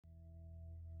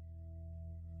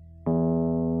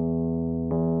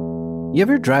You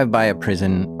ever drive by a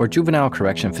prison or juvenile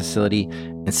correction facility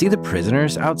and see the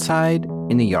prisoners outside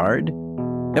in the yard?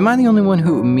 Am I the only one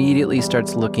who immediately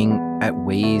starts looking at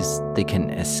ways they can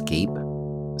escape?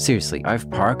 Seriously, I've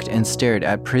parked and stared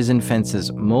at prison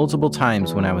fences multiple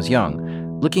times when I was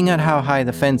young, looking at how high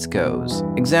the fence goes,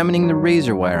 examining the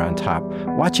razor wire on top,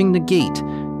 watching the gate.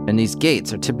 And these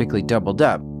gates are typically doubled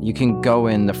up. You can go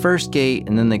in the first gate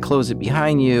and then they close it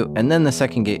behind you and then the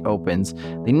second gate opens.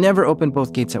 They never open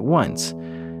both gates at once.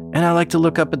 And I like to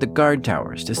look up at the guard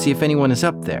towers to see if anyone is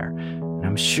up there. And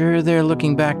I'm sure they're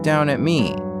looking back down at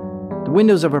me. The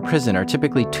windows of a prison are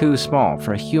typically too small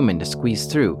for a human to squeeze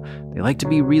through. They like to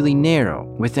be really narrow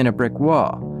within a brick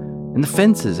wall. And the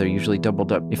fences are usually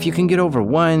doubled up. If you can get over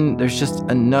one, there's just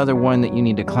another one that you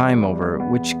need to climb over,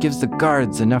 which gives the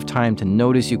guards enough time to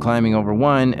notice you climbing over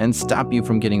one and stop you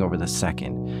from getting over the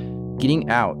second. Getting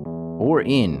out or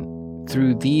in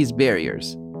through these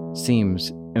barriers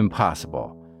seems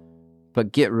impossible.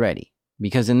 But get ready,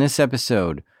 because in this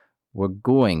episode, we're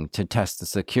going to test the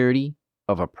security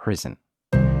of a prison.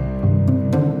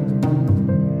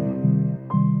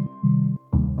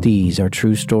 These are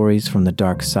true stories from the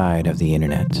dark side of the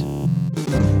internet.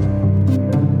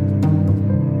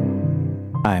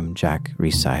 I'm Jack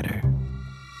Rhysider.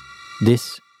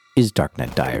 This is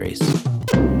Darknet Diaries.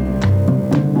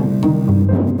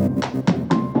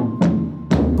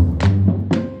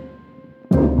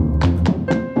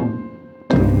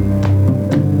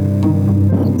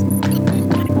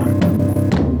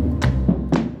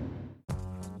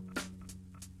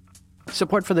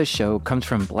 Support for this show comes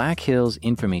from Black Hills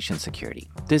Information Security.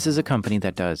 This is a company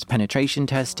that does penetration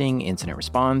testing, incident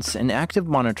response, and active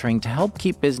monitoring to help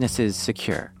keep businesses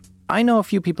secure. I know a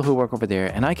few people who work over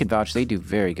there, and I can vouch they do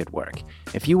very good work.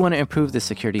 If you want to improve the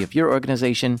security of your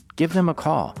organization, give them a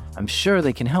call. I'm sure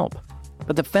they can help.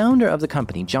 But the founder of the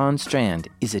company, John Strand,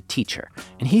 is a teacher,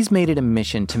 and he's made it a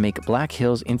mission to make Black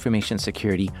Hills Information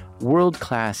Security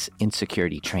world-class in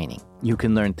security training. You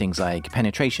can learn things like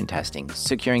penetration testing,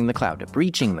 securing the cloud,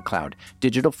 breaching the cloud,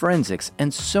 digital forensics,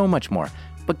 and so much more.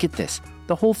 But get this,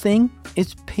 the whole thing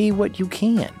is pay what you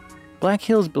can. Black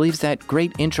Hills believes that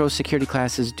great intro security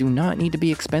classes do not need to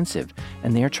be expensive,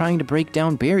 and they are trying to break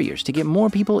down barriers to get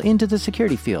more people into the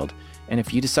security field. And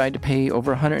if you decide to pay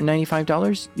over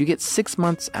 $195, you get 6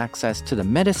 months access to the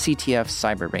Meta CTF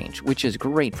Cyber Range, which is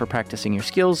great for practicing your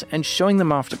skills and showing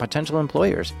them off to potential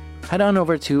employers. Head on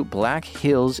over to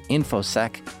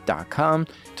blackhillsinfosec.com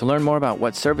to learn more about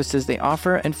what services they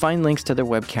offer and find links to their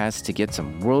webcasts to get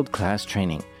some world-class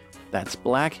training. That's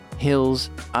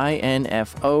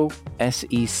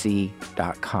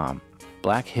blackhillsinfosec.com.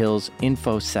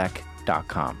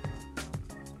 blackhillsinfosec.com.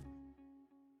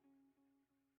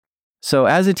 So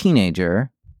as a teenager,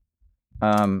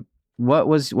 what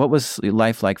was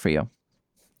life like for you?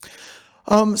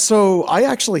 So I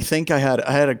actually think I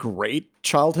had a great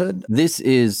childhood. This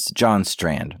is John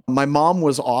Strand. My mom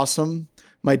was awesome.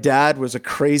 My dad was a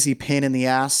crazy pain in the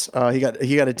ass. He got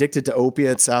addicted to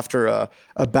opiates after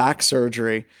a back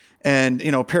surgery. And,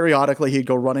 periodically he'd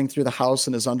go running through the house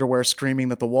in his underwear screaming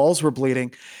that the walls were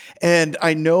bleeding. And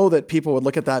I know that people would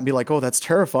look at that and be like, oh, that's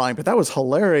terrifying, but that was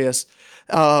hilarious.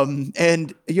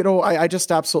 I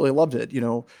just absolutely loved it.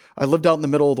 I lived out in the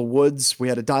middle of the woods. We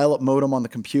had a dial-up modem on the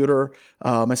computer.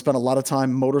 I spent a lot of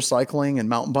time motorcycling and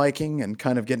mountain biking and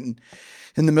kind of getting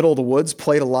in the middle of the woods,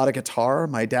 played a lot of guitar.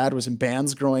 My dad was in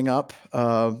bands growing up.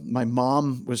 My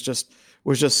mom was just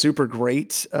super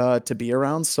great to be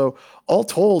around. So all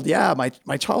told, yeah,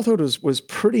 my childhood was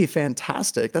pretty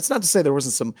fantastic. That's not to say there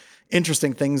wasn't some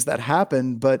interesting things that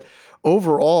happened, but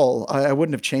overall, I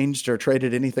wouldn't have changed or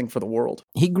traded anything for the world.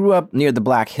 He grew up near the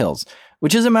Black Hills,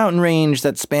 which is a mountain range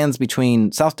that spans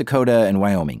between South Dakota and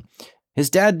Wyoming. His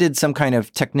dad did some kind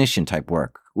of technician type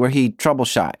work where he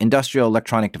troubleshot industrial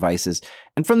electronic devices.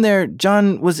 And from there,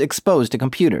 John was exposed to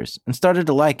computers and started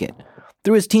to like it.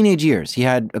 Through his teenage years, he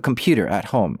had a computer at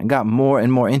home and got more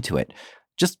and more into it,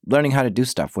 just learning how to do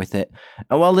stuff with it.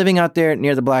 And while living out there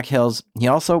near the Black Hills, he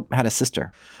also had a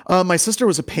sister. My sister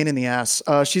was a pain in the ass.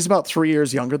 She's about 3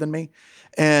 years younger than me,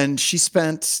 and she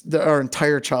spent our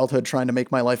entire childhood trying to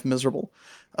make my life miserable.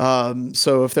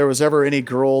 So if there was ever any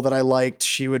girl that I liked,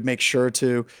 she would make sure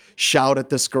to shout at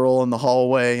this girl in the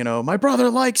hallway, my brother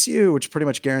likes you, which pretty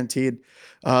much guaranteed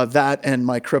That and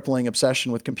my crippling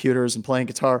obsession with computers and playing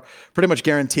guitar pretty much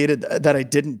guaranteed that I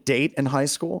didn't date in high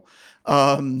school.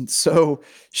 So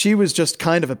she was just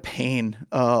kind of a pain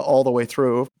all the way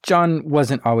through. John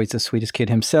wasn't always the sweetest kid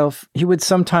himself. He would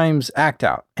sometimes act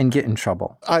out and get in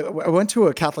trouble. I went to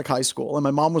a Catholic high school, and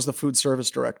my mom was the food service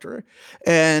director.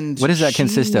 And what does that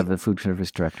consist of, the food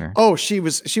service director? Oh, she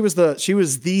was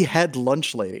the head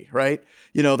lunch lady, right?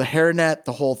 You know, the hairnet,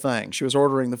 the whole thing. She was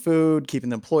ordering the food,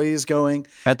 keeping the employees going.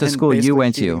 At the school you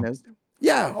went to?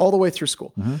 Yeah, all the way through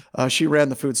school. Mm-hmm. She ran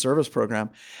the food service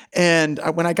program. And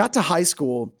when I got to high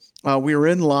school, we were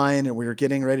in line and we were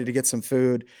getting ready to get some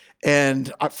food.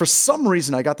 And for some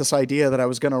reason, I got this idea that I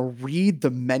was going to read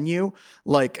the menu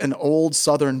like an old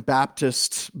Southern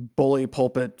Baptist bully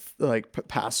pulpit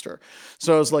pastor.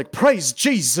 So I was like, praise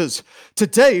Jesus.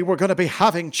 Today we're going to be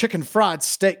having chicken fried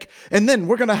steak. And then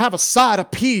we're going to have a side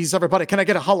of peas. Everybody, can I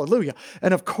get a hallelujah?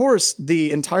 And of course,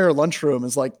 the entire lunchroom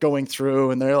is like going through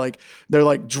and they're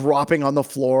like dropping on the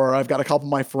floor. I've got a couple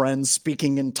of my friends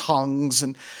speaking in tongues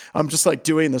and I'm just like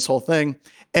doing this whole thing.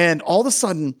 And all of a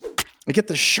sudden, I get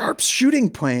the sharp shooting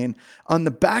pain on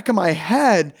the back of my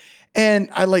head. And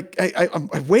I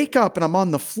wake up and I'm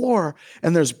on the floor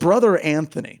and there's Brother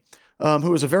Anthony, who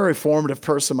was a very formative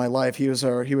person in my life. He was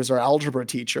our algebra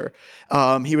teacher.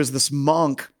 He was this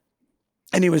monk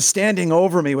and he was standing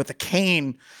over me with a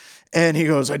cane and he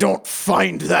goes, "I don't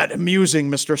find that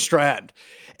amusing, Mr. Strand."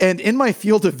 And in my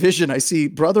field of vision, I see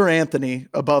Brother Anthony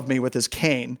above me with his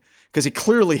cane, because he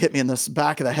clearly hit me in the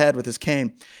back of the head with his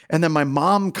cane. And then my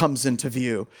mom comes into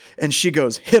view and she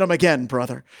goes, "Hit him again,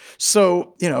 brother."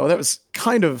 So, that was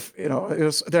kind of,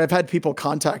 I've had people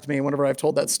contact me whenever I've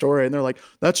told that story and they're like,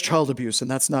 "That's child abuse and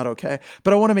that's not okay."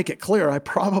 But I want to make it clear, I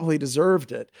probably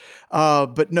deserved it.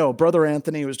 But no, Brother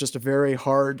Anthony was just a very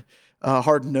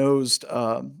hard-nosed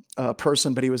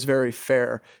person, but he was very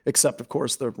fair, except, of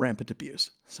course, the rampant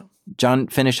abuse. So John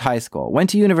finished high school, went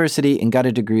to university, and got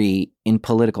a degree in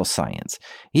political science.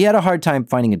 He had a hard time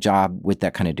finding a job with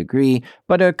that kind of degree,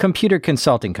 but a computer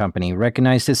consulting company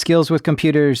recognized his skills with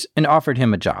computers and offered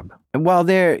him a job. And while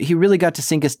there, he really got to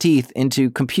sink his teeth into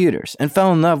computers and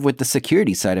fell in love with the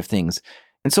security side of things.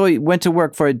 And so he went to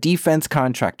work for a defense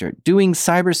contractor doing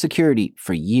cybersecurity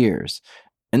for years.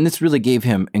 And this really gave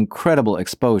him incredible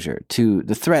exposure to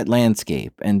the threat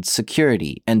landscape and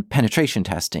security and penetration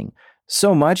testing.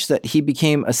 So much that he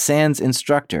became a SANS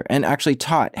instructor and actually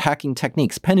taught hacking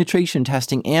techniques, penetration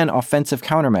testing, and offensive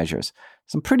countermeasures.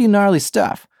 Some pretty gnarly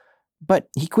stuff. But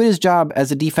he quit his job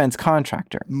as a defense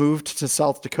contractor. Moved to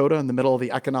South Dakota in the middle of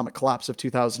the economic collapse of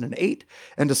 2008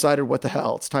 and decided, what the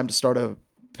hell, it's time to start a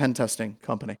pen testing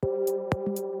company.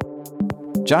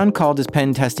 John called his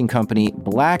pen testing company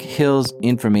Black Hills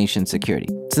Information Security.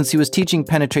 Since he was teaching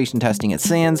penetration testing at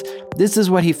SANS, this is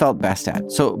what he felt best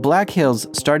at. So Black Hills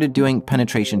started doing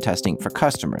penetration testing for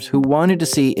customers who wanted to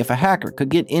see if a hacker could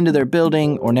get into their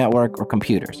building or network or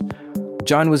computers.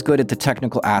 John was good at the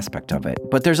technical aspect of it,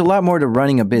 but there's a lot more to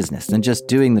running a business than just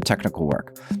doing the technical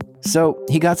work. So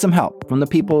he got some help from the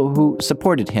people who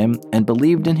supported him and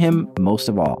believed in him most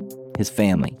of all. His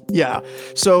family. Yeah.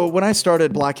 So when I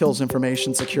started Black Hills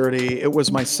Information Security, it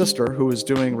was my sister who was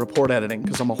doing report editing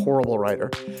because I'm a horrible writer.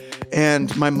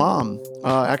 And my mom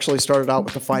actually started out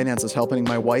with the finances, helping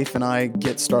my wife and I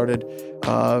get started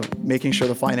making sure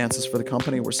the finances for the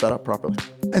company were set up properly.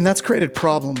 And that's created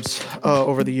problems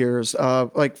over the years.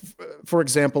 For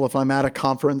example, if I'm at a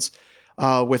conference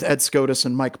with Ed Scotus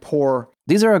and Mike Poore.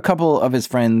 These are a couple of his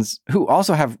friends who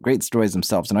also have great stories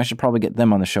themselves, and I should probably get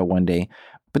them on the show one day.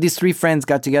 But these three friends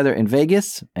got together in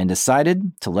Vegas and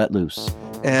decided to let loose.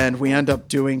 And we end up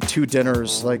doing 2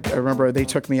 dinners. I remember they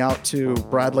took me out to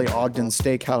Bradley Ogden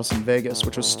Steakhouse in Vegas,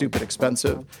 which was stupid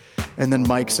expensive. And then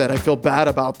Mike said, "I feel bad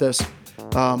about this.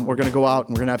 We're going to go out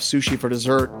and we're going to have sushi for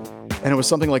dessert." And it was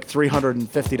something like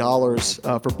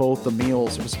 $350 for both the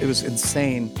meals. It was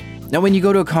insane. Now, when you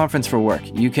go to a conference for work,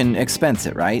 you can expense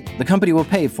it, right? The company will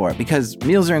pay for it because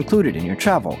meals are included in your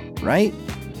travel, right?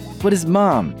 But his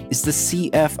mom is the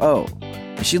CFO.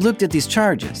 And she looked at these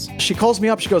charges. She calls me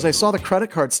up. She goes, "I saw the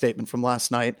credit card statement from last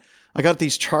night. I got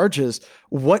these charges.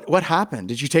 What happened?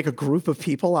 Did you take a group of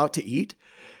people out to eat?"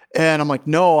 And I'm like,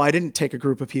 "No, I didn't take a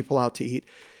group of people out to eat."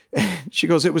 And she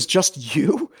goes, "It was just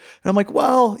you?" And I'm like,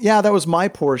 "Well, yeah, that was my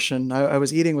portion. I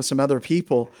was eating with some other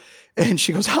people." And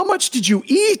she goes, "How much did you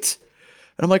eat?"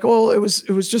 And I'm like, "Well, it was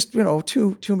just,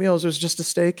 two meals. It was just a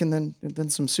steak and then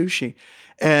some sushi."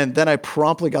 And then I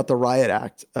promptly got the riot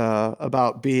act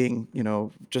about being,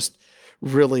 just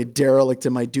really derelict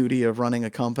in my duty of running a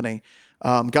company.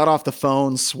 Got off the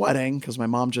phone sweating because my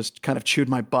mom just kind of chewed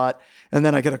my butt. And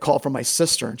then I get a call from my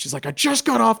sister and she's like, I just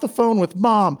got off the phone with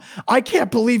Mom. I can't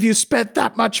believe you spent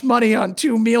that much money on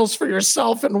 2 meals for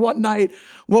yourself in one night.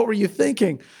 What were you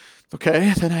thinking?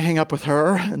 Okay, then I hang up with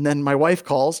her and then my wife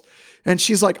calls and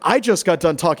she's like, I just got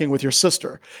done talking with your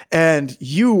sister and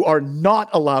you are not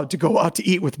allowed to go out to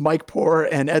eat with Mike Poor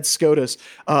and Ed Scotus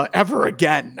ever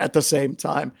again at the same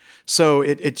time. So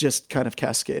it just kind of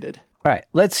cascaded. All right,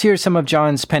 let's hear some of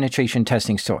John's penetration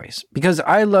testing stories, because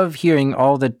I love hearing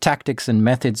all the tactics and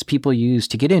methods people use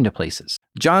to get into places.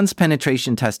 John's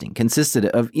penetration testing consisted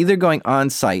of either going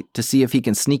on site to see if he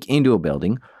can sneak into a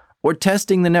building, or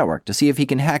testing the network to see if he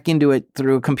can hack into it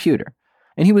through a computer.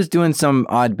 And he was doing some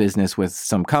odd business with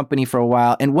some company for a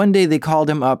while, and one day they called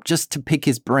him up just to pick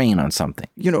his brain on something.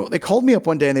 They called me up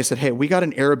one day and they said, hey, we got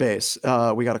an air base.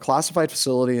 We got a classified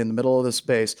facility in the middle of this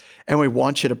base, and we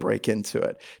want you to break into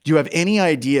it. Do you have any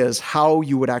ideas how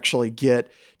you would actually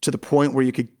get to the point where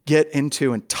you could get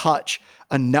into and touch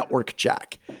a network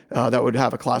jack that would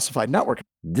have a classified network?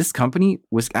 This company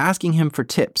was asking him for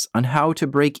tips on how to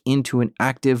break into an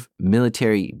active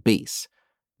military base.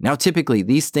 Now, typically,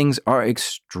 these things are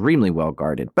extremely well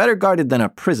guarded, better guarded than a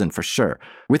prison for sure,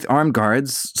 with armed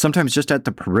guards, sometimes just at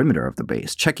the perimeter of the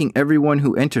base, checking everyone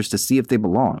who enters to see if they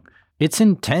belong. It's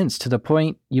intense to the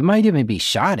point you might even be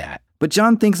shot at. But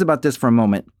John thinks about this for a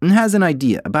moment and has an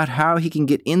idea about how he can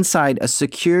get inside a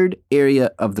secured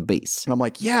area of the base. And I'm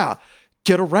like, yeah,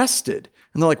 get arrested.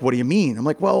 And they're like, what do you mean? I'm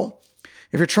like, well,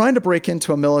 if you're trying to break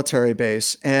into a military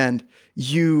base and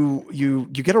you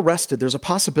get arrested, there's a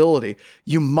possibility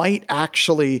you might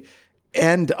actually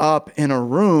end up in a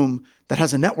room that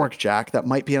has a network jack that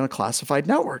might be on a classified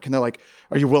network. And they're like,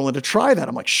 are you willing to try that?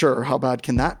 I'm like, sure. How bad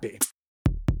can that be?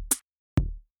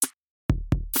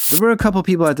 There were a couple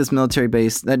people at this military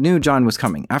base that knew John was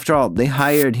coming. After all, they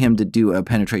hired him to do a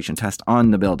penetration test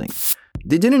on the building.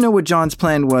 They didn't know what John's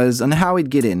plan was on how he'd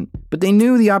get in, but they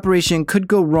knew the operation could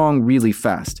go wrong really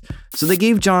fast. So they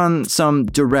gave John some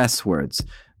duress words.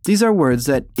 These are words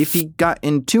that if he got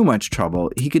in too much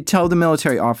trouble, he could tell the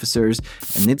military officers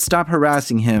and they'd stop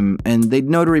harassing him and they'd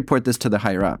know to report this to the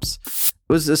higher-ups.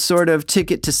 It was a sort of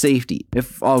ticket to safety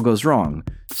if all goes wrong.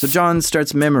 So John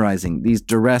starts memorizing these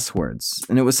duress words,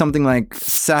 and it was something like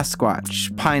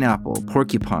Sasquatch, pineapple,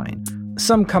 porcupine.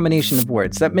 Some combination of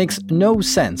words that makes no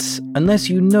sense unless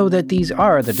you know that these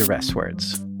are the duress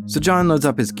words. So John loads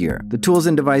up his gear, the tools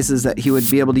and devices that he would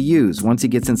be able to use once he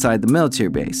gets inside the military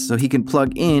base, so he can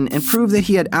plug in and prove that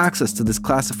he had access to this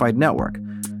classified network.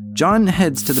 John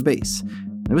heads to the base.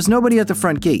 There was nobody at the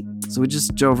front gate, so he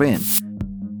just drove in.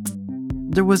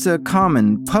 There was a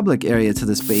common public area to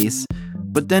this base,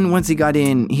 but then once he got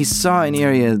in, he saw an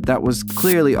area that was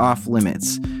clearly off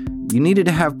limits. You needed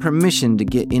to have permission to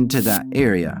get into that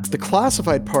area. The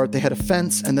classified part, they had a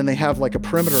fence, and then they have like a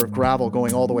perimeter of gravel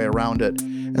going all the way around it.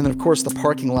 And then, of course, the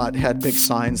parking lot had big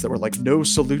signs that were like no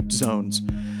salute zones.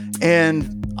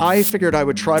 And I figured I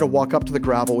would try to walk up to the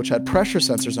gravel, which had pressure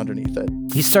sensors underneath it.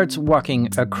 He starts walking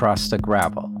across the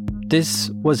gravel. This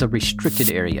was a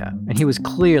restricted area, and he was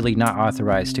clearly not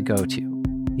authorized to go to.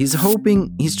 He's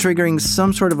hoping he's triggering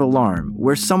some sort of alarm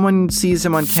where someone sees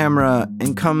him on camera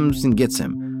and comes and gets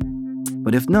him.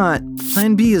 But if not,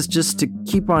 plan B is just to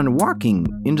keep on walking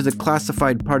into the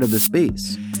classified part of the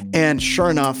space. And sure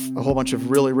enough, a whole bunch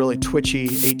of really, really twitchy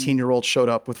 18-year-olds showed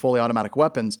up with fully automatic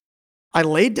weapons. I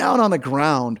laid down on the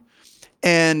ground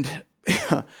and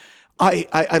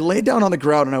I laid down on the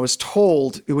ground and I was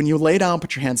told, when you lay down,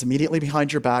 put your hands immediately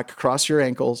behind your back, across your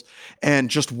ankles, and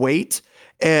just wait.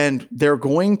 And they're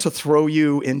going to throw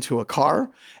you into a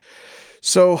car.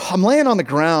 So I'm laying on the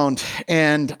ground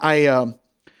and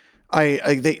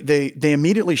they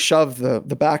immediately shoved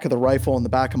the back of the rifle in the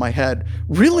back of my head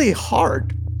really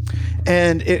hard.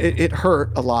 And it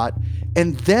hurt a lot.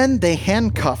 And then they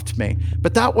handcuffed me,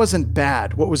 but that wasn't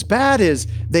bad. What was bad is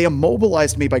they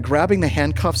immobilized me by grabbing the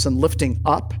handcuffs and lifting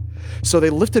up. So they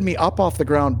lifted me up off the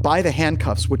ground by the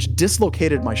handcuffs, which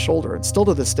dislocated my shoulder. And still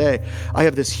to this day, I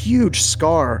have this huge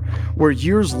scar where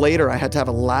years later I had to have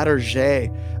a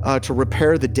Latarjet to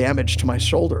repair the damage to my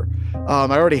shoulder.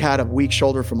 I already had a weak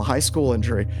shoulder from a high school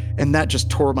injury, and that just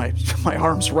tore my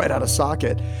arms right out of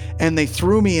socket. And they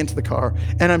threw me into the car,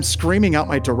 and I'm screaming out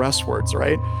my duress words,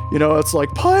 right? You know, it's like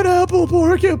pineapple,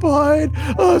 porcupine,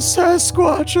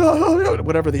 Sasquatch,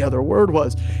 whatever the other word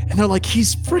was. And they're like,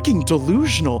 he's freaking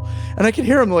delusional. And I could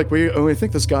hear him like, we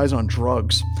think this guy's on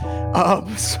drugs.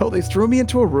 So they threw me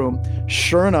into a room.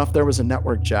 Sure enough, there was a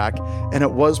network jack, and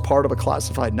it was part of a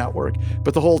classified network.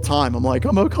 But the whole whole time. I'm like,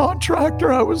 I'm a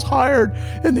contractor. I was hired,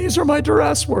 and these are my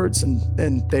duress words.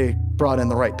 And they brought in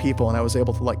the right people, and I was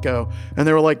able to let go. And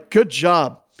they were like, good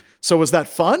job. So was that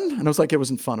fun? And I was like, it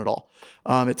wasn't fun at all.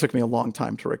 It took me a long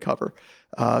time to recover.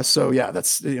 So yeah,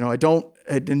 that's, I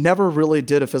never really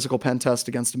did a physical pen test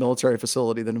against a military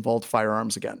facility that involved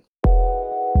firearms again.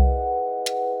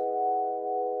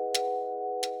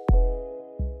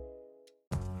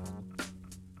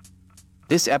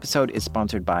 This episode is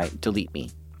sponsored by Delete Me.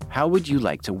 How would you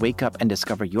like to wake up and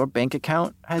discover your bank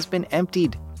account has been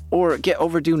emptied? Or get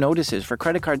overdue notices for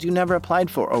credit cards you never applied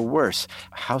for, or worse?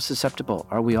 How susceptible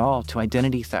are we all to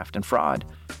identity theft and fraud?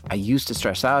 I used to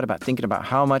stress out about thinking about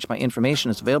how much my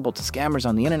information is available to scammers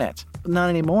on the internet, but not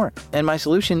anymore. And my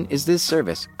solution is this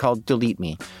service called Delete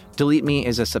Me. Delete Me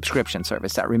is a subscription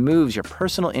service that removes your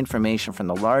personal information from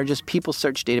the largest people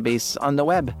search database on the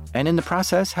web, and in the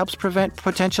process helps prevent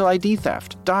potential ID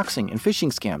theft, doxing, and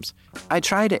phishing scams. I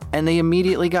tried it, and they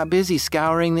immediately got busy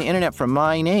scouring the internet for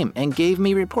my name and gave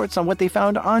me reports on what they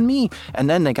found on me, and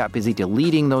then they got busy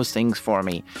deleting those things for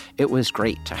me. It was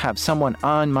great to have someone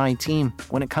on my team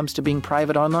when it comes to being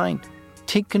private online.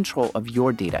 Take control of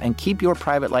your data and keep your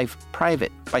private life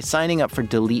private by signing up for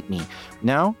Delete Me.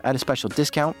 Now, at a special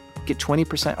discount, get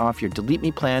 20% off your Delete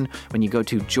Me plan when you go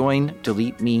to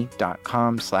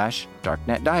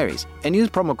joindeleteme.com/darknetdiaries and use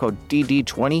promo code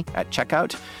DD20 at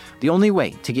checkout. The only way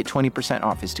to get 20%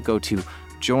 off is to go to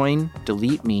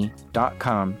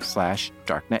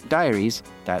joindeleteme.com/darknetdiaries.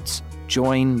 That's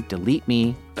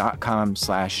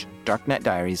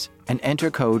joindeleteme.com/darknetdiaries and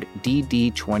enter code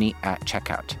DD20 at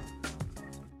checkout.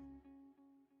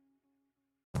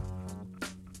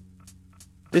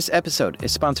 This episode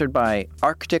is sponsored by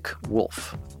Arctic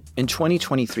Wolf. In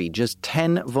 2023, just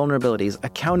 10 vulnerabilities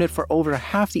accounted for over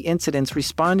half the incidents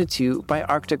responded to by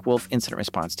Arctic Wolf Incident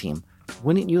Response Team.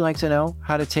 Wouldn't you like to know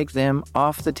how to take them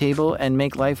off the table and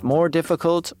make life more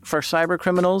difficult for cyber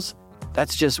criminals?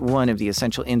 That's just one of the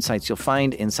essential insights you'll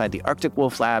find inside the Arctic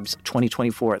Wolf Labs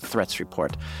 2024 Threats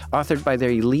Report, authored by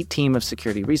their elite team of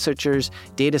security researchers,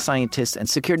 data scientists, and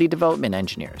security development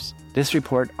engineers. This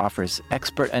report offers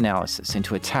expert analysis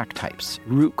into attack types,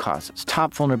 root causes,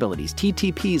 top vulnerabilities,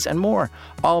 TTPs, and more,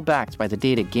 all backed by the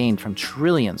data gained from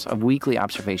trillions of weekly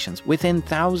observations within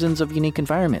thousands of unique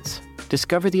environments.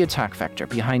 Discover the attack vector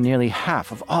behind nearly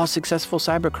half of all successful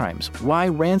cybercrimes, why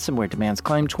ransomware demands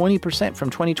climbed 20% from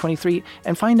 2023,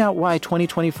 and find out why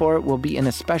 2024 will be an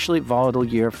especially volatile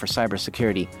year for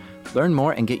cybersecurity. Learn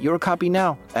more and get your copy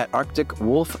now at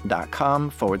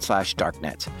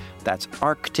arcticwolf.com/darknet. That's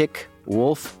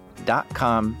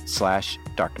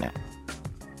arcticwolf.com/darknet.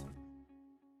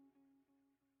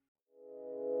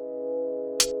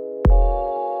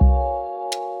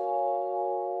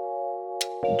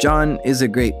 John is a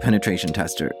great penetration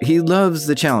tester. He loves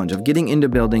the challenge of getting into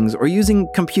buildings or using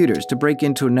computers to break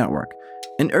into a network.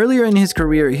 And earlier in his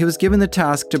career, he was given the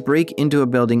task to break into a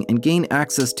building and gain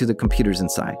access to the computers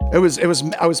inside. I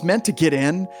was meant to get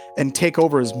in and take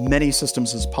over as many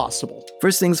systems as possible.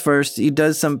 First things first, he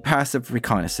does some passive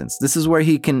reconnaissance. This is where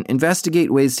he can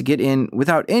investigate ways to get in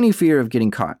without any fear of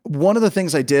getting caught. One of the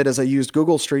things I did is I used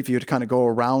Google Street View to kind of go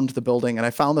around the building, and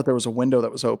I found that there was a window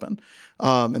that was open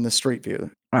in the Street View.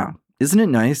 Wow. Isn't it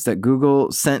nice that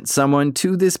Google sent someone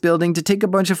to this building to take a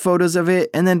bunch of photos of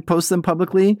it and then post them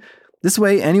publicly? This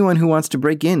way, anyone who wants to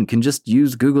break in can just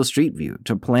use Google Street View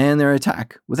to plan their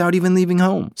attack without even leaving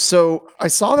home. So I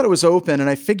saw that it was open, and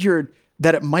I figured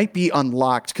that it might be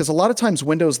unlocked, because a lot of times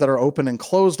windows that are open and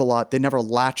closed a lot, they never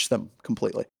latch them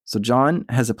completely. So John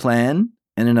has a plan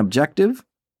and an objective,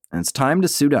 and it's time to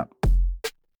suit up.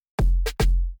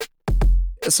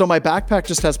 So my backpack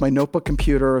just has my notebook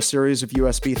computer, a series of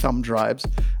USB thumb drives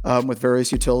with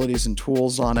various utilities and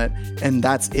tools on it, and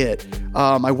that's it.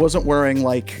 I wasn't wearing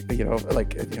like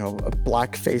a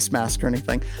black face mask or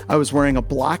anything. I was wearing a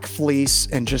black fleece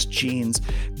and just jeans,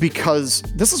 because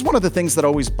this is one of the things that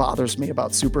always bothers me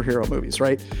about superhero movies,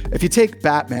 right? If you take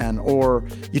Batman or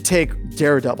you take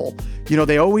Daredevil,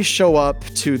 they always show up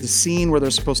to the scene where they're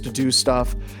supposed to do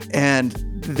stuff, and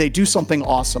they do something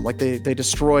awesome, like they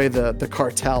destroy the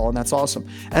cartel, and that's awesome.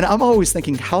 And I'm always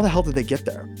thinking, how the hell did they get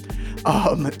there?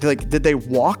 Did they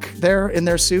walk there in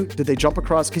their suit? Did they jump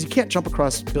across? Because you can't jump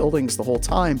across buildings the whole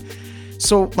time.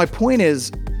 So my point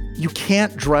is, you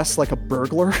can't dress like a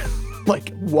burglar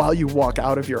like while you walk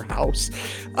out of your house.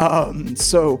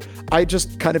 So I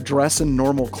just kind of dress in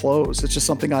normal clothes. It's just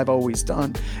something I've always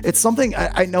done. It's something,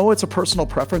 I know it's a personal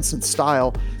preference and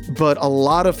style, but a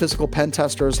lot of physical pen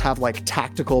testers have like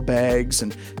tactical bags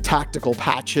and tactical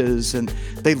patches, and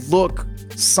they look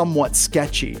somewhat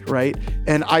sketchy, right?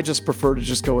 And I just prefer to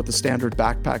just go with the standard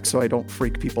backpack so I don't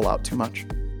freak people out too much.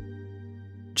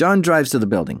 John drives to the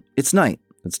building. It's night.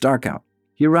 It's dark out.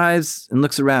 He arrives and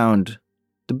looks around.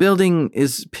 The building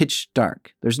is pitch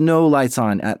dark. There's no lights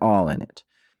on at all in it.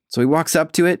 So he walks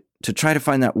up to it to try to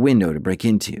find that window to break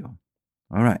into.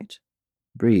 All right.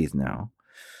 Breathe now.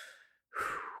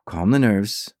 Calm the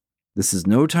nerves. This is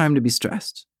no time to be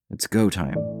stressed. It's go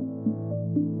time.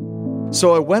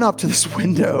 So I went up to this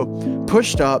window,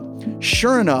 pushed up.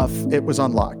 Sure enough, it was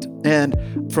unlocked. And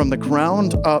from the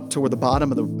ground up to where the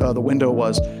bottom of the window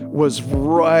was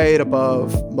right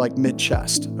above like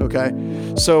mid-chest, okay?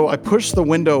 So I pushed the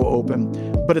window open,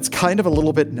 but it's kind of a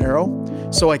little bit narrow.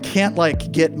 So I can't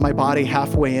like get my body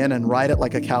halfway in and ride it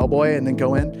like a cowboy and then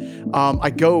go in. I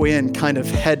go in kind of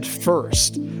head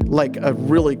first, like a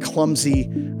really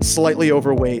clumsy, slightly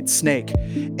overweight snake.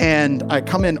 And I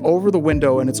come in over the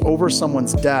window and it's over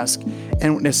someone's desk.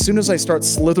 And as soon as I start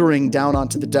slithering down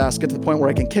onto the desk, get to the point where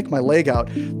I can kick my leg out,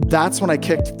 that's when I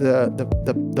kicked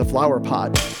the flower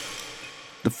pot.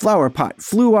 The flower pot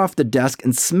flew off the desk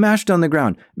and smashed on the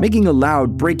ground, making a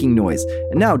loud breaking noise,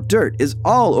 and now dirt is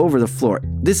all over the floor.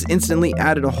 This instantly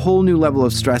added a whole new level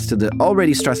of stress to the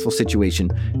already stressful situation.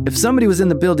 If somebody was in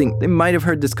the building, they might have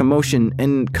heard this commotion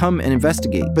and come and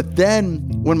investigate. But then,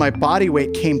 when my body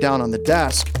weight came down on the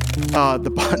desk,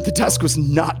 the desk was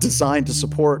not designed to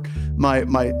support my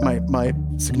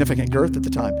significant girth at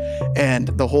the time, and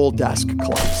the whole desk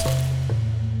collapsed.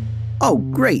 Oh,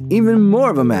 great, even more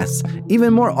of a mess,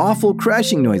 even more awful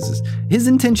crashing noises. His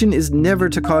intention is never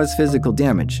to cause physical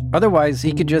damage. Otherwise,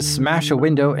 he could just smash a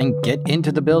window and get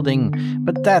into the building.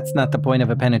 But that's not the point of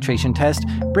a penetration test.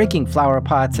 Breaking flower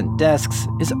pots and desks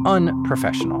is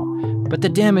unprofessional. But the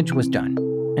damage was done,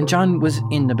 and John was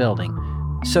in the building.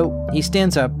 So he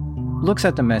stands up, looks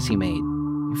at the mess he made.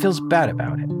 He feels bad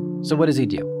about it. So what does he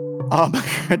do?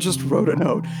 I just wrote a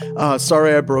note.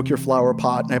 Sorry I broke your flower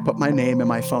pot, and I put my name and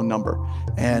my phone number.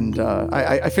 And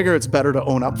I figure it's better to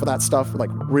own up for that stuff like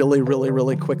really, really,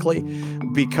 really quickly,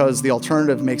 because the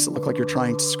alternative makes it look like you're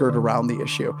trying to skirt around the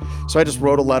issue. So I just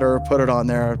wrote a letter, put it on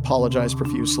there, apologized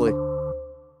profusely.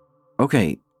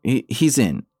 Okay, he's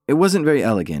in. It wasn't very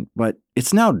elegant, but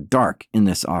it's now dark in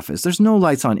this office. There's no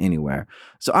lights on anywhere.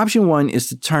 So option 1 is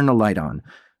to turn the light on.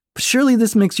 But surely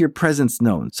this makes your presence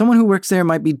known. Someone who works there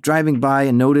might be driving by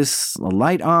and notice a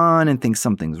light on and think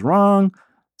something's wrong.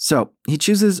 So he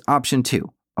chooses option 2,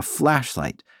 a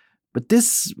flashlight. But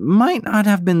this might not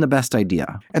have been the best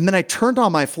idea. And then I turned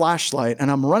on my flashlight and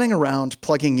I'm running around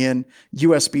plugging in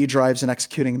USB drives and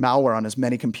executing malware on as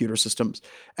many computer systems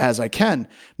as I can.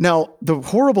 Now, the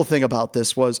horrible thing about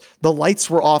this was the lights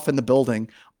were off in the building.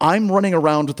 I'm running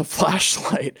around with the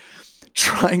flashlight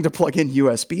trying to plug in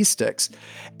USB sticks.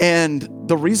 And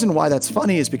the reason why that's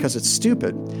funny is because it's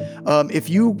stupid. If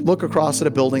you look across at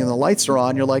a building and the lights are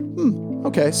on, you're like,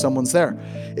 okay, someone's there.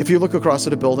 If you look across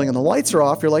at a building and the lights are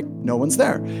off, you're like, no one's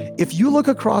there. If you look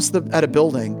across at a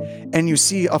building and you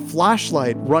see a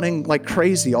flashlight running like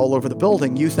crazy all over the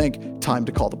building, you think, time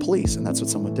to call the police. And that's what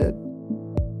someone did.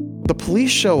 The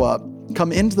police show up,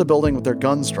 come into the building with their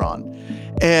guns drawn.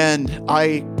 And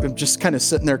I am just kind of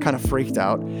sitting there kind of freaked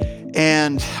out.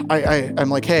 And I'm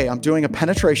like, hey, I'm doing a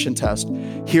penetration test.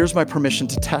 Here's my permission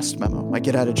to test memo, my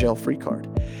get out of jail free card.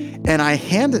 And I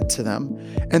hand it to them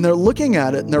and they're looking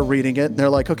at it and they're reading it. And they're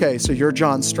like, okay, so you're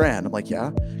John Strand. I'm like,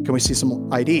 yeah. Can we see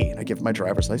some ID? And I give them my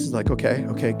driver's license. Like, okay,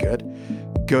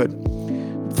 good.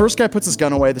 First guy puts his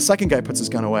gun away. The second guy puts his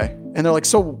gun away. And they're like,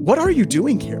 so what are you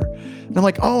doing here? And I'm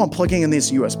like, oh, I'm plugging in these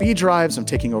USB drives. I'm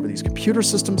taking over these computer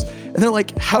systems. And they're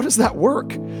like, how does that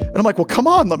work? And I'm like, well, come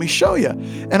on, let me show you.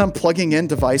 And I'm plugging in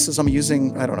devices. I'm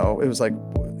using, I don't know, it was like,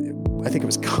 I think it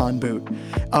was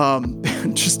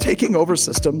Conboot, just taking over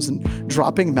systems and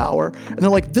dropping malware. And they're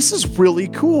like, this is really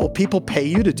cool. People pay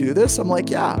you to do this? I'm like,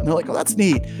 yeah. And they're like, oh, that's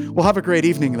neat. Well, have a great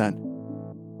evening then.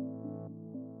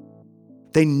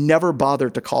 They never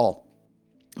bothered to call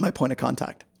my point of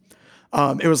contact.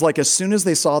 It was like as soon as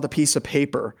they saw the piece of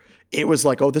paper, it was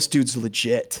like, oh, this dude's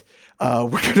legit. We're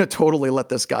going to totally let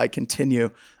this guy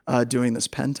continue doing this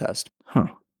pen test. Huh.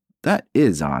 That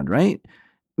is odd, right?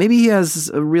 Maybe he has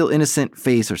a real innocent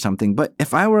face or something, but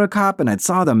if I were a cop and I'd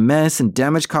saw the mess and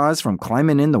damage caused from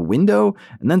climbing in the window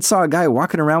and then saw a guy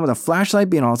walking around with a flashlight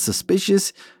being all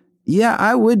suspicious, yeah,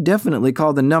 I would definitely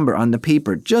call the number on the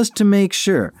paper just to make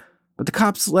sure. But the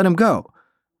cops let him go.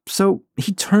 So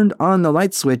he turned on the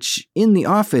light switch in the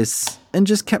office and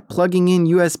just kept plugging in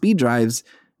USB drives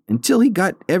until he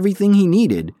got everything he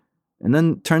needed, and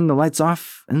then turned the lights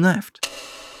off and left.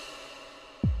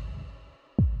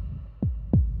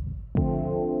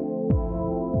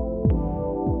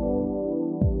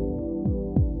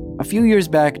 A few years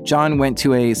back, John went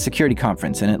to a security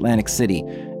conference in Atlantic City.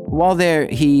 While there,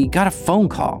 he got a phone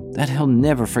call that he'll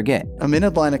never forget. I'm in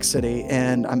Atlantic City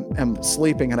and I'm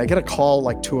sleeping, and I get a call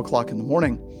like 2 o'clock in the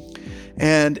morning.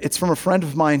 And it's from a friend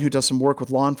of mine who does some work with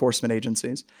law enforcement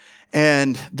agencies.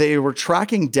 And they were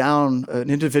tracking down an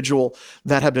individual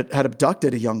that had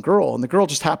abducted a young girl. And the girl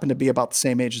just happened to be about the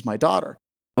same age as my daughter.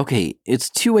 Okay, it's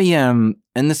 2 a.m.,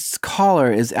 and this caller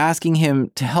is asking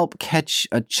him to help catch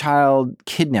a child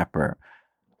kidnapper.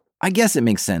 I guess it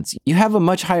makes sense. You have a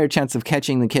much higher chance of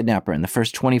catching the kidnapper in the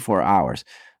first 24 hours.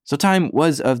 So time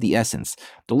was of the essence.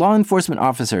 The law enforcement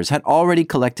officers had already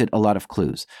collected a lot of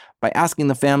clues by asking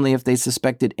the family if they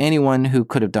suspected anyone who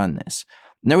could have done this.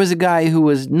 And there was a guy who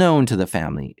was known to the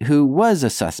family who was a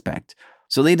suspect.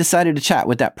 So they decided to chat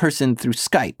with that person through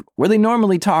Skype, where they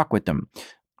normally talk with them.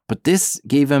 But this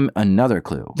gave them another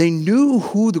clue. They knew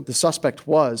who the suspect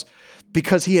was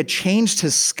because he had changed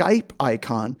his Skype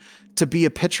icon to be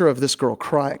a picture of this girl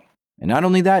crying. And not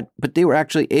only that, but they were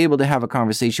actually able to have a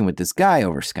conversation with this guy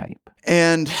over Skype.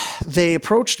 And they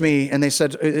approached me and they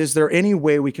said, is there any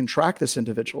way we can track this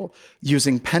individual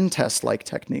using pen test-like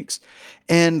techniques?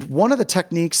 And one of the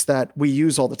techniques that we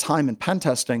use all the time in pen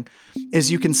testing is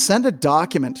you can send a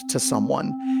document to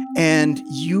someone and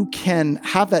you can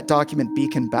have that document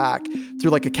beacon back through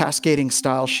like a cascading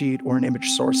style sheet or an image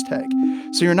source tag.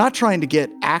 So you're not trying to get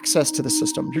access to the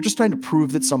system. You're just trying to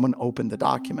prove that someone opened the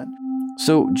document.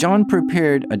 So John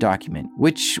prepared a document,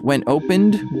 which, when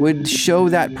opened, would show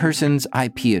that person's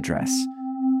IP address.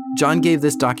 John gave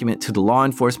this document to the law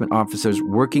enforcement officers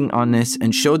working on this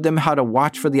and showed them how to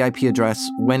watch for the IP address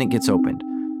when it gets opened.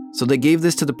 So they gave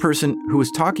this to the person who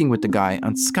was talking with the guy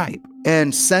on Skype.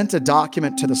 And sent a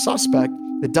document to the suspect.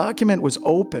 The document was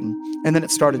open, and then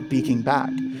it started beaking back.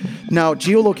 Now,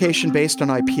 geolocation based on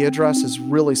IP address is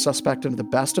really suspect under the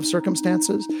best of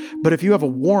circumstances, but if you have a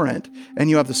warrant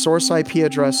and you have the source IP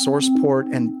address, source port,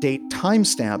 and date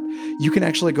timestamp, you can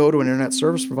actually go to an internet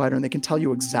service provider and they can tell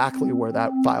you exactly where that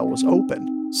file was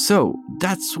opened. So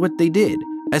that's what they did.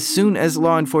 As soon as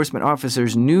law enforcement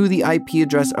officers knew the IP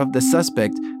address of the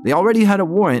suspect, they already had a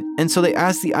warrant, and so they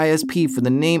asked the ISP for the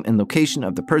name and location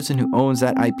of the person who owns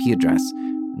that IP address.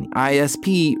 And the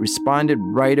ISP responded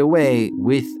right away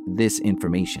with this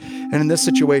information. And in this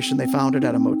situation, they found it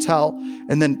at a motel.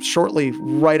 And then shortly,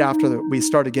 right after we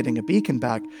started getting a beacon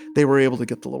back, they were able to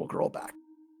get the little girl back.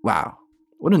 Wow,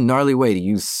 what a gnarly way to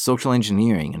use social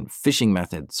engineering and phishing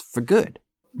methods for good.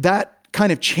 That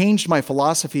kind of changed my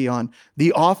philosophy on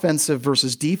the offensive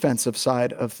versus defensive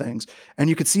side of things. And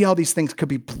you could see how these things could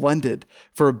be blended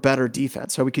for a better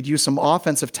defense. So we could use some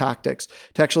offensive tactics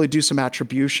to actually do some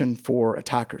attribution for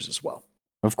attackers as well.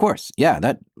 Of course, yeah,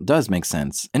 that does make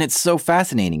sense. And it's so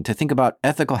fascinating to think about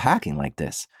ethical hacking like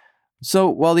this. So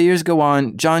while the years go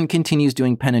on, John continues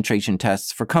doing penetration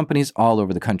tests for companies all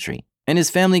over the country. And his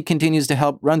family continues to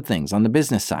help run things on the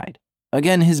business side.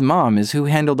 Again, his mom is who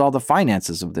handled all the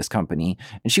finances of this company,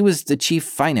 and she was the chief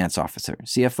finance officer,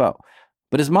 CFO.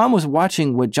 But his mom was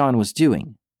watching what John was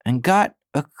doing and got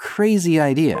a crazy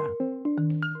idea.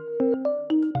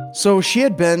 So she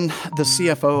had been the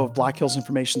CFO of Black Hills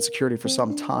Information Security for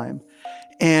some time,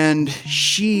 and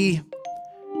she's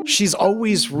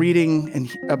always reading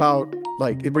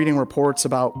reading reports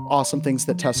about awesome things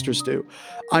that testers do.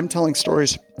 I'm telling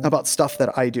stories about stuff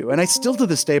that I do, and I still to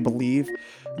this day believe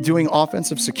doing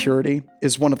offensive security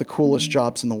is one of the coolest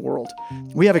jobs in the world.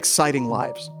 We have exciting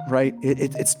lives, right?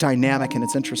 It's dynamic and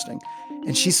it's interesting.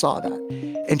 And she saw that.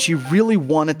 And she really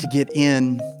wanted to get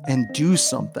in and do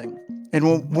something.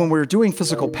 And when we were doing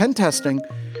physical pen testing,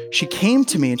 she came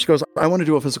to me and she goes, I want to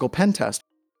do a physical pen test.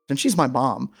 And she's my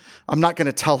mom. I'm not going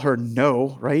to tell her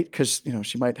no, right? Because,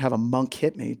 she might have a monk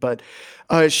hit me. But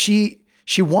she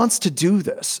wants to do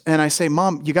this. And I say,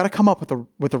 Mom, you got to come up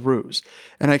with a ruse.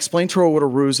 And I explained to her what a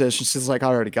ruse is. She says, I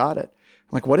already got it. I'm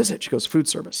like, what is it? She goes, food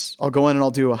service. I'll go in and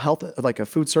I'll do a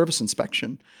food service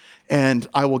inspection and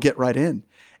I will get right in.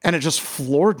 And it just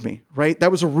floored me, right?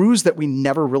 That was a ruse that we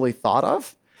never really thought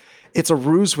of. It's a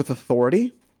ruse with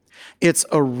authority. It's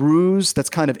a ruse that's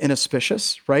kind of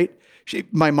inauspicious, right?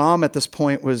 My mom at this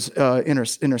point was in her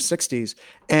 60s,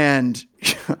 and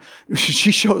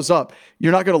she shows up.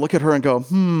 You're not going to look at her and go,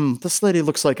 this lady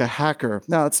looks like a hacker.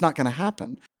 No, it's not going to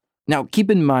happen. Now, keep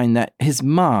in mind that his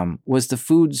mom was the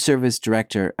food service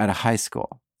director at a high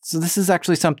school. So this is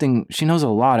actually something she knows a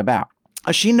lot about.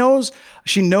 She knows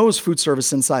food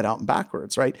service inside out and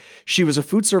backwards, right? She was a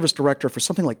food service director for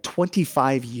something like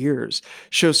 25 years.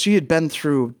 So she had been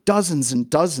through dozens and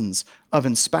dozens of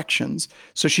inspections.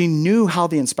 So she knew how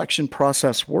the inspection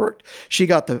process worked. She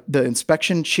got the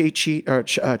inspection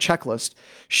checklist.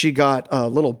 She got a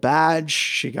little badge.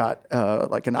 She got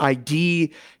like an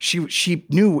ID. She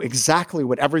knew exactly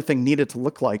what everything needed to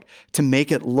look like to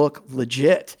make it look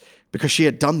legit because she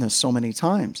had done this so many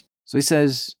times. So he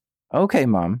says, "Okay,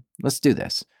 Mom, let's do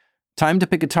this. Time to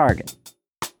pick a target."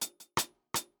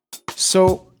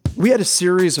 So we had a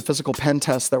series of physical pen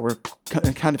tests that were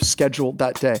kind of scheduled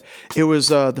that day. It was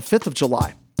the 5th of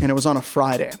July, and it was on a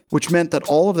Friday, which meant that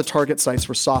all of the target sites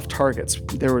were soft targets.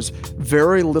 There was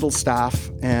very little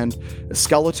staff and a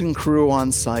skeleton crew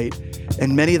on site,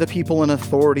 and many of the people in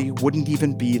authority wouldn't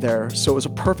even be there. So it was a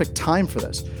perfect time for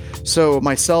this. So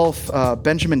myself,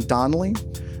 Benjamin Donnelly,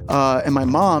 and my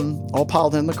mom all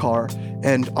piled in the car,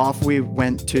 and off we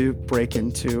went to break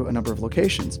into a number of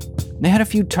locations. They had a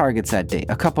few targets that day,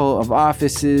 a couple of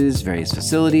offices, various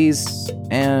facilities,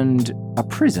 and a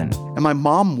prison. And my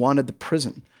mom wanted the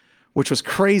prison, which was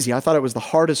crazy. I thought it was the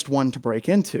hardest one to break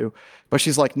into, but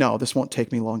she's like, no, this won't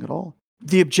take me long at all.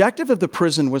 The objective of the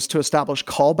prison was to establish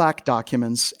callback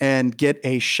documents and get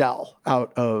a shell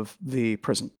out of the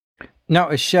prison. Now,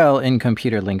 a shell in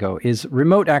computer lingo is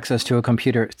remote access to a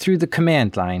computer through the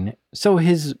command line. So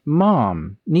his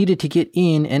mom needed to get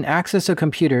in and access a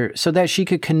computer so that she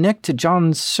could connect to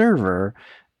John's server.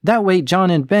 That way, John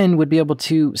and Ben would be able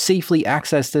to safely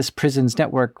access this prison's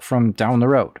network from down the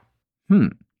road.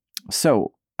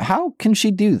 So how can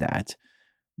she do that?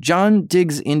 John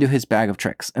digs into his bag of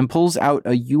tricks and pulls out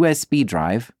a USB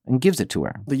drive and gives it to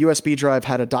her. The USB drive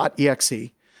had a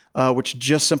 .exe, which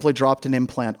just simply dropped an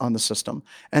implant on the system.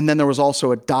 And then there was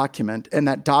also a document, and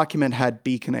that document had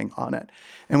beaconing on it.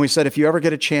 And we said, if you ever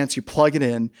get a chance, you plug it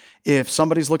in. If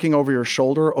somebody's looking over your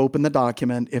shoulder, open the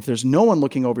document. If there's no one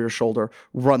looking over your shoulder,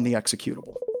 run the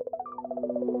executable.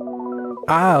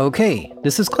 Okay.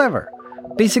 This is clever.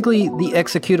 Basically, the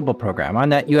executable program on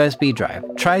that USB drive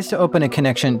tries to open a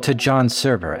connection to John's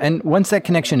server, and once that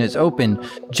connection is open,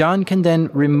 John can then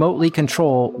remotely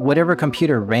control whatever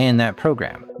computer ran that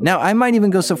program. Now, I might even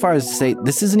go so far as to say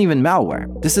this isn't even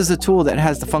malware. This is a tool that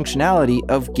has the functionality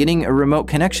of getting a remote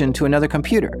connection to another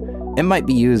computer. It might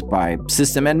be used by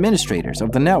system administrators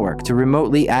of the network to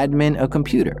remotely admin a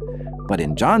computer. But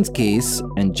in John's case,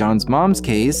 and John's mom's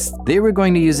case, they were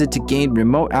going to use it to gain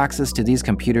remote access to these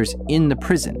computers in the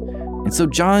prison. And so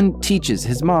John teaches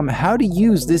his mom how to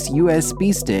use this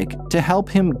USB stick to help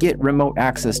him get remote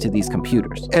access to these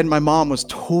computers. And my mom was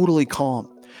totally calm.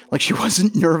 Like, she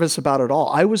wasn't nervous about it at all.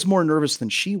 I was more nervous than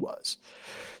she was.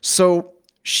 So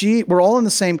we're all in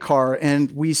the same car, and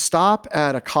we stop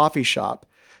at a coffee shop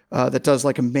that does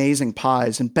like amazing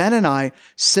pies. And Ben and I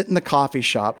sit in the coffee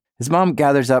shop. His mom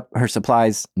gathers up her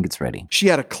supplies and gets ready. She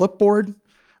had a clipboard,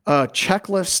 a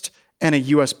checklist, and a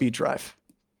USB drive.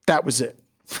 That was it.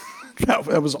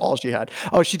 That was all she had.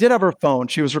 Oh, she did have her phone.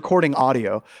 She was recording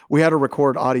audio. We had to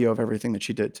record audio of everything that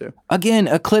she did too. Again,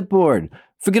 a clipboard.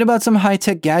 Forget about some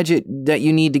high-tech gadget that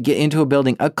you need to get into a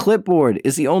building. A clipboard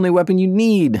is the only weapon you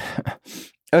need.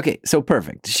 Okay, so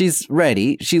perfect. She's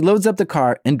ready. She loads up the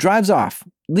car and drives off,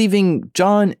 leaving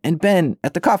John and Ben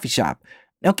at the coffee shop.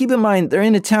 Now keep in mind, they're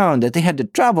in a town that they had to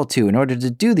travel to in order to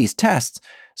do these tests.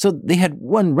 So they had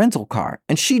one rental car,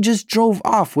 and she just drove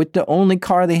off with the only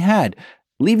car they had,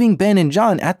 leaving Ben and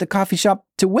John at the coffee shop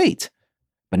to wait.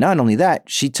 But not only that,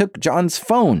 she took John's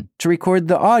phone to record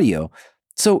the audio,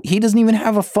 so he doesn't even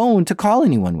have a phone to call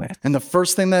anyone with. And the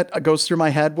first thing that goes through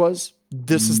my head was,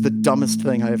 this is the dumbest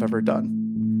thing I have ever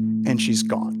done. And she's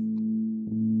gone.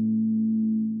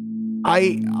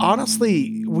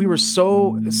 We were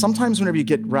sometimes whenever you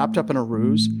get wrapped up in a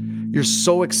ruse, you're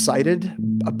so excited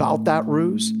about that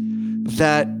ruse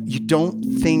that you don't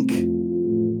think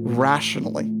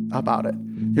rationally about it.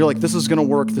 You're like, this is going to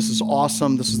work. This is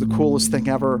awesome. This is the coolest thing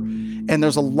ever. And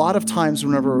there's a lot of times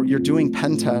whenever you're doing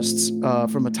pen tests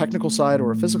from a technical side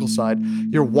or a physical side,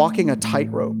 you're walking a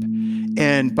tightrope.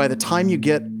 And by the time you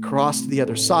get across to the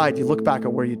other side, you look back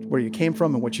at where you came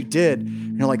from and what you did,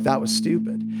 and you're like, that was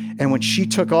stupid. And when she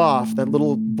took off, that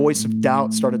little voice of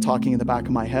doubt started talking in the back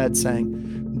of my head saying,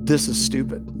 this is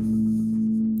stupid.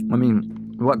 I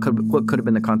mean, what could have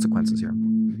been the consequences here?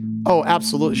 Oh,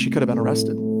 absolutely. She could have been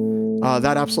arrested.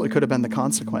 That absolutely could have been the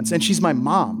consequence. And she's my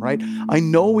mom, right? I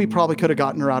know we probably could have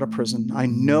gotten her out of prison. I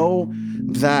know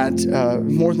that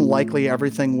more than likely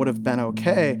everything would have been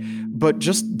okay. But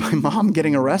just my mom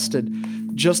getting arrested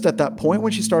just at that point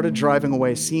when she started driving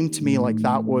away seemed to me like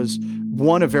that was,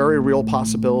 one, a very real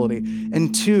possibility,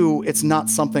 and two, it's not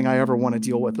something I ever want to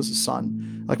deal with as a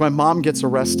son. Like, my mom gets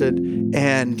arrested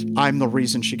and I'm the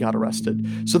reason she got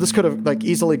arrested. So this could have like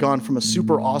easily gone from a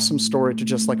super awesome story to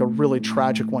just like a really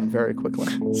tragic one very quickly.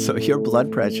 So your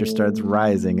blood pressure starts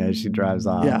rising as she drives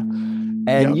off. Yeah.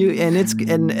 And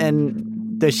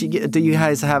does she get, do you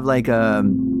guys have like I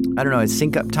don't know, a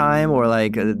sync up time or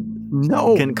like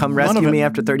no, can come rescue me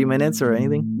after 30 minutes or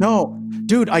anything? No,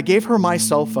 dude, I gave her my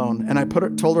cell phone and I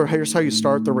told her, here's how you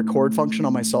start the record function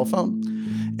on my cell phone.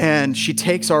 And she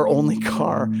takes our only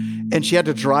car and she had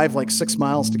to drive like 6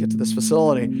 miles to get to this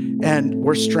facility, and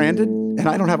we're stranded and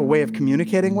I don't have a way of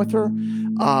communicating with her.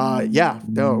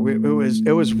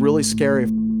 It was really scary.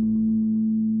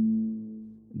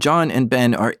 John and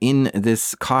Ben are in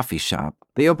this coffee shop.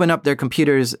 They open up their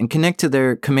computers and connect to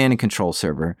their command and control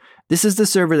server. This is the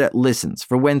server that listens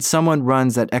for when someone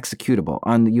runs that executable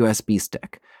on the USB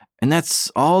stick. And that's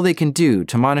all they can do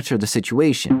to monitor the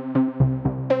situation.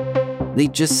 They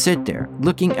just sit there,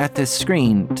 looking at this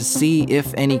screen to see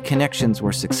if any connections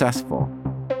were successful.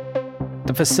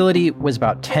 The facility was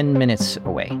about 10 minutes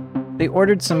away. They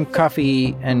ordered some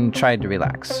coffee and tried to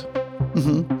relax.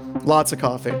 Lots of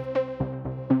coffee.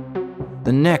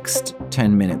 The next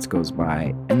 10 minutes goes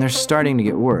by, and they're starting to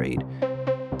get worried.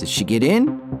 Did she get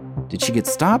in? Did she get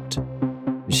stopped?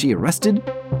 Is she arrested?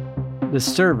 The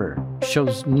server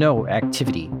shows no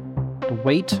activity. The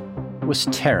wait was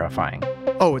terrifying.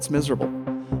 Oh, it's miserable.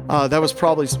 That was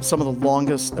probably some of the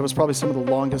longest,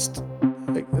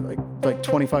 like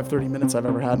 25, 30 minutes I've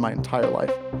ever had in my entire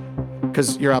life.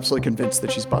 Because you're absolutely convinced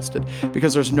that she's busted.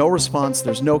 Because there's no response,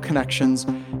 there's no connections.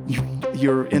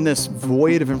 You're in this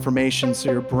void of information,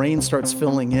 so your brain starts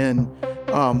filling in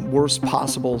worst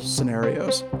possible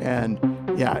scenarios. And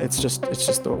yeah, it's just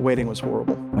the waiting was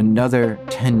horrible. Another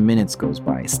 10 minutes goes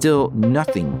by. Still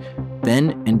nothing.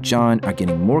 Ben and John are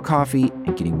getting more coffee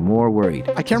and getting more worried.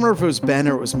 I can't remember if it was Ben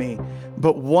or it was me,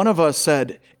 but one of us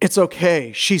said, "It's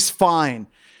okay, she's fine.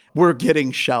 We're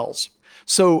getting shells."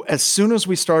 So as soon as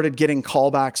we started getting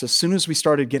callbacks, as soon as we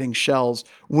started getting shells,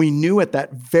 we knew at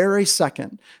that very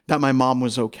second that my mom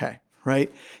was okay,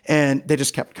 right? And they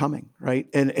just kept coming, right?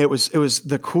 And it was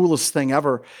the coolest thing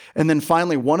ever. And then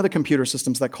finally, one of the computer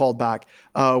systems that called back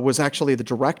was actually the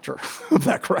director of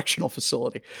that correctional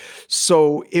facility.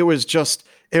 So it was just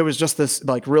this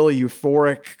like really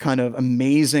euphoric kind of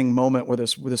amazing moment where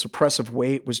this oppressive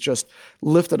weight was just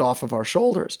lifted off of our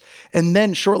shoulders. And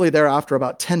then shortly thereafter,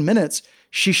 about 10 minutes,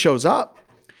 she shows up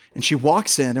and she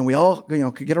walks in and we all,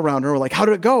 could get around her. We're like, how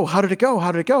did it go? How did it go?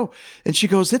 How did it go? And she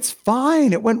goes, it's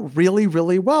fine. It went really,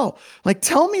 really well. Like,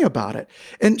 tell me about it.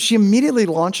 And she immediately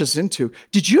launches into,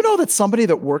 did you know that somebody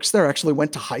that works there actually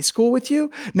went to high school with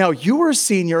you? Now you were a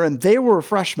senior and they were a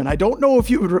freshman. I don't know if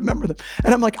you would remember them.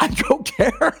 And I'm like, I don't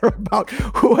care about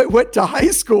who I went to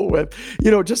high school with.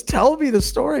 Just tell me the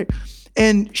story.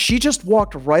 And she just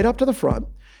walked right up to the front.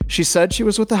 She said she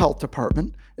was with the health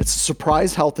department. It's a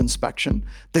surprise health inspection.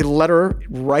 They let her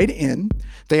right in.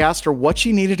 They asked her what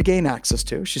she needed to gain access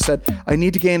to. She said, I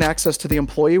need to gain access to the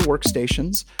employee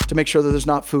workstations to make sure that there's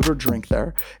not food or drink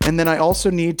there. And then I also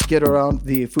need to get around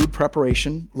the food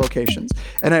preparation locations.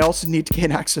 And I also need to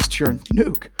gain access to your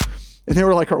nuke. And they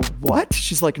were like, what?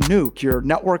 She's like, nuke, your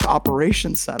network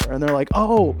operations center. And they're like,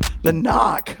 oh, the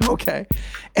NOC. Okay.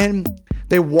 And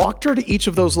they walked her to each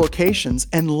of those locations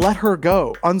and let her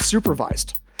go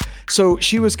unsupervised. So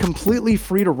she was completely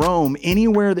free to roam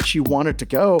anywhere that she wanted to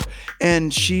go.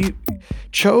 And she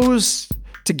chose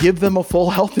to give them a full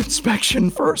health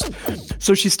inspection first.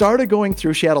 So she started going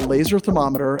through, she had a laser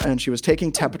thermometer and she was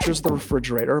taking temperatures of the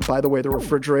refrigerator. By the way, the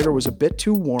refrigerator was a bit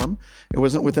too warm. It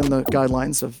wasn't within the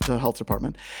guidelines of the health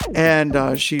department.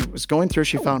 And she was going through,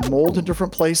 she found mold in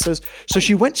different places. So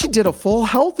she did a full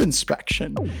health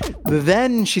inspection.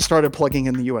 Then she started plugging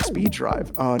in the USB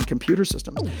drive on computer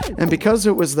systems. And because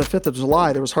it was the 5th of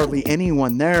July, there was hardly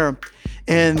anyone there.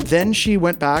 And then she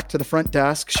went back to the front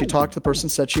desk. She talked to the person,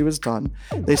 said she was done.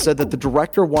 They said that the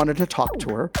director wanted to talk to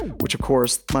her, which of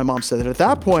course, my mom said that at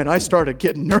that point, I started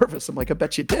getting nervous. I'm like, I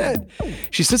bet you did.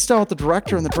 She sits down with the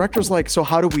director and the director's like, so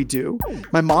how do we do?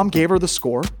 My mom gave her the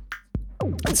score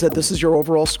and said, this is your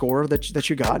overall score that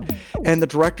you got. And the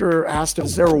director asked,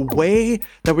 is there a way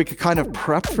that we could kind of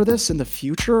prep for this in the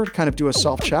future, kind of do a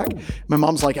self-check? My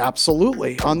mom's like,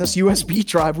 absolutely. On this USB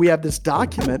drive, we have this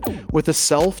document with a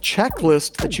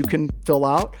self-checklist that you can fill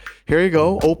out. Here you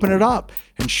go, open it up.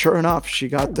 And sure enough, she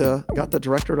got the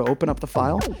director to open up the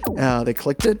file. They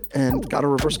clicked it and got a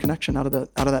reverse connection out of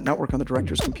that network on the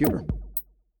director's computer.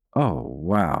 Oh,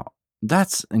 wow.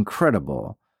 That's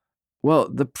incredible. Well,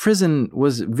 the prison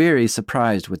was very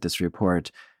surprised with this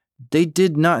report. They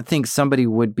did not think somebody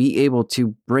would be able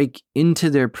to break into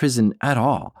their prison at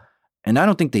all. And I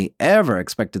don't think they ever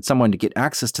expected someone to get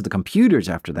access to the computers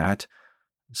after that.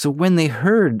 So when they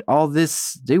heard all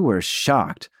this, they were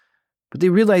shocked. But they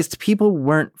realized people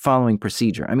weren't following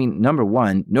procedure. I mean, number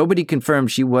one, nobody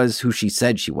confirmed she was who she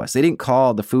said she was. They didn't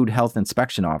call the Food Health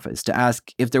Inspection Office to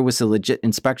ask if there was a legit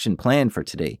inspection planned for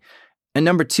today. And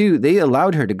number two, they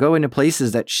allowed her to go into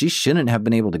places that she shouldn't have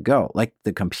been able to go, like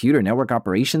the Computer Network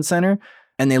Operations Center,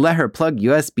 and they let her plug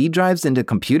USB drives into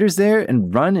computers there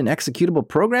and run an executable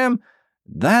program.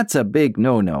 That's a big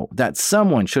no-no that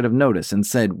someone should have noticed and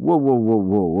said, whoa, whoa, whoa,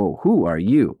 whoa, whoa, who are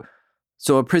you?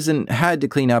 So a prison had to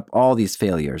clean up all these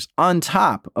failures on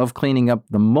top of cleaning up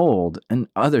the mold and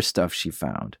other stuff she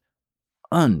found.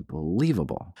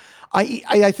 Unbelievable.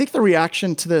 I think the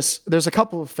reaction to this, there's a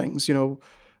couple of things,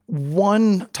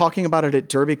 one, talking about it at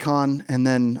DerbyCon, and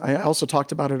then I also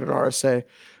talked about it at RSA,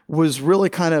 was really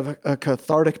kind of a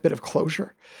cathartic bit of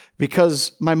closure,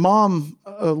 because my mom,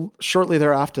 shortly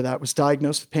thereafter that, was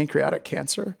diagnosed with pancreatic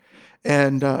cancer,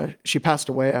 and she passed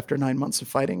away after 9 months of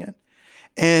fighting it.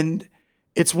 And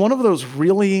it's one of those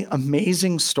really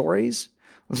amazing stories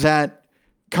that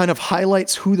kind of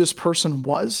highlights who this person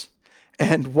was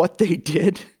and what they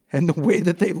did and the way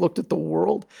that they looked at the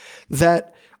world,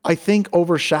 that I think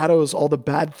overshadows all the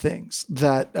bad things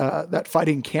that that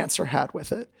fighting cancer had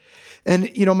with it. And,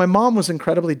 my mom was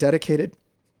incredibly dedicated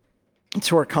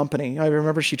to her company. I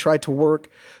remember she tried to work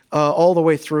all the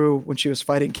way through when she was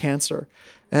fighting cancer.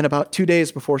 And about 2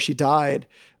 days before she died,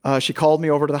 she called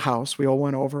me over to the house. We all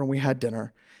went over and we had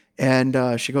dinner.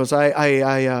 And she goes,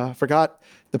 I forgot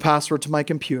the password to my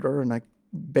computer, and I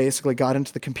basically got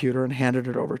into the computer and handed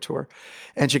it over to her.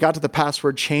 And she got to the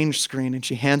password change screen and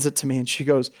she hands it to me and she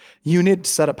goes, you need to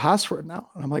set a password now.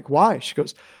 And I'm like, why? She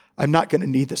goes, I'm not going to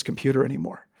need this computer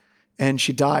anymore. And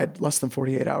she died less than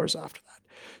 48 hours after that.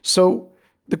 So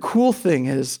the cool thing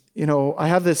is, I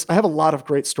have a lot of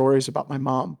great stories about my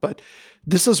mom, but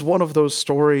this is one of those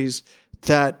stories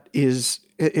that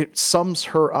it sums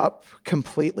her up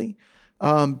completely.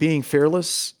 Being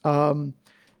fearless,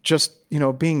 just,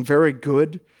 being very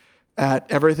good at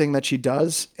everything that she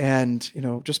does, and,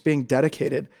 just being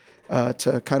dedicated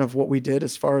to kind of what we did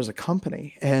as far as a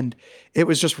company. And it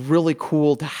was just really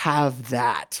cool to have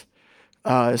that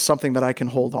as something that I can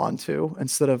hold on to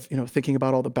instead of, thinking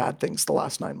about all the bad things the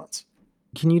last 9 months.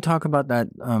 Can you talk about that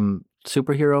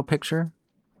superhero picture?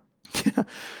 Yeah.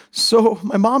 So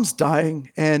my mom's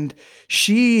dying, and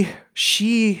I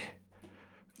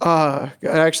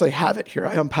actually have it here.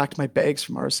 I unpacked my bags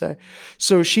from RSA.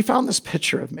 So she found this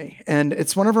picture of me, and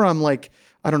it's whenever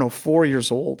I'm 4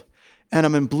 years old, and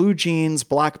I'm in blue jeans,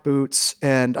 black boots,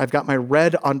 and I've got my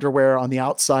red underwear on the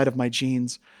outside of my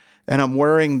jeans, and I'm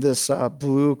wearing this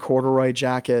blue corduroy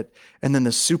jacket and then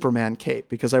the Superman cape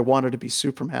because I wanted to be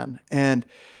Superman. And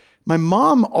my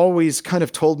mom always kind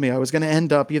of told me I was going to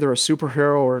end up either a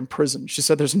superhero or in prison. She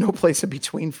said, there's no place in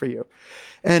between for you.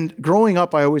 And growing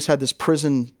up, I always had this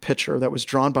prison picture that was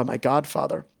drawn by my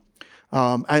godfather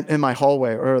in my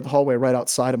hallway, or the hallway right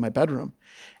outside of my bedroom.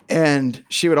 And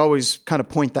she would always kind of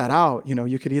point that out.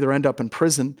 You could either end up in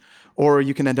prison or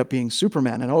you can end up being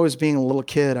Superman. And always being a little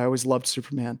kid, I always loved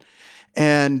Superman.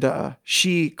 And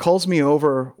she calls me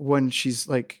over when she's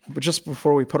just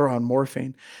before we put her on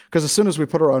morphine, because as soon as we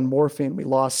put her on morphine,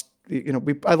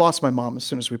 I lost my mom as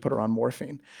soon as we put her on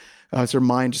morphine. As her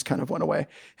mind just kind of went away.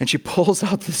 And she pulls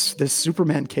out this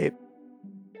Superman cape,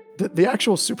 the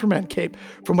actual Superman cape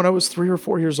from when I was 3 or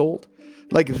 4 years old,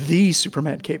 like the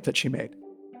Superman cape that she made.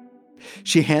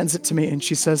 She hands it to me and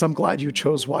she says, I'm glad you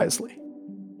chose wisely.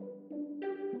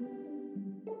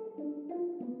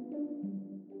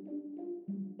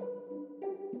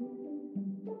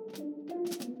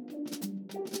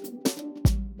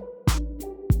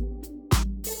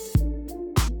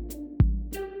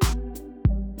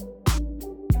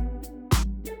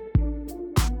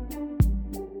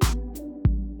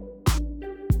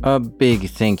 A big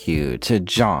thank you to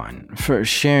John for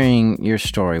sharing your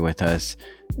story with us.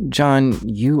 John,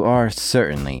 you are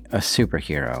certainly a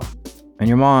superhero, and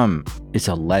your mom is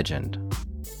a legend.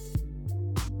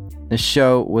 This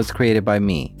show was created by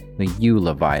me, the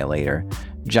EULA Violator,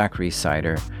 Jack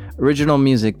Resider. Original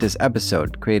music this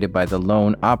episode created by the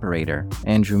Lone Operator,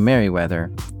 Andrew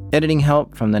Merriweather. Editing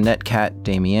help from the Netcat,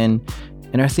 Damien.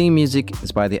 And our theme music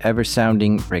is by the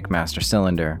ever-sounding Breakmaster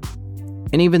Cylinder.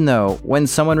 And even though, when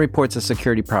someone reports a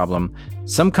security problem,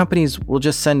 some companies will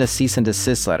just send a cease and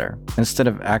desist letter instead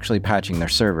of actually patching their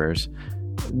servers,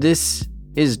 this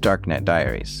is Darknet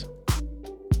Diaries.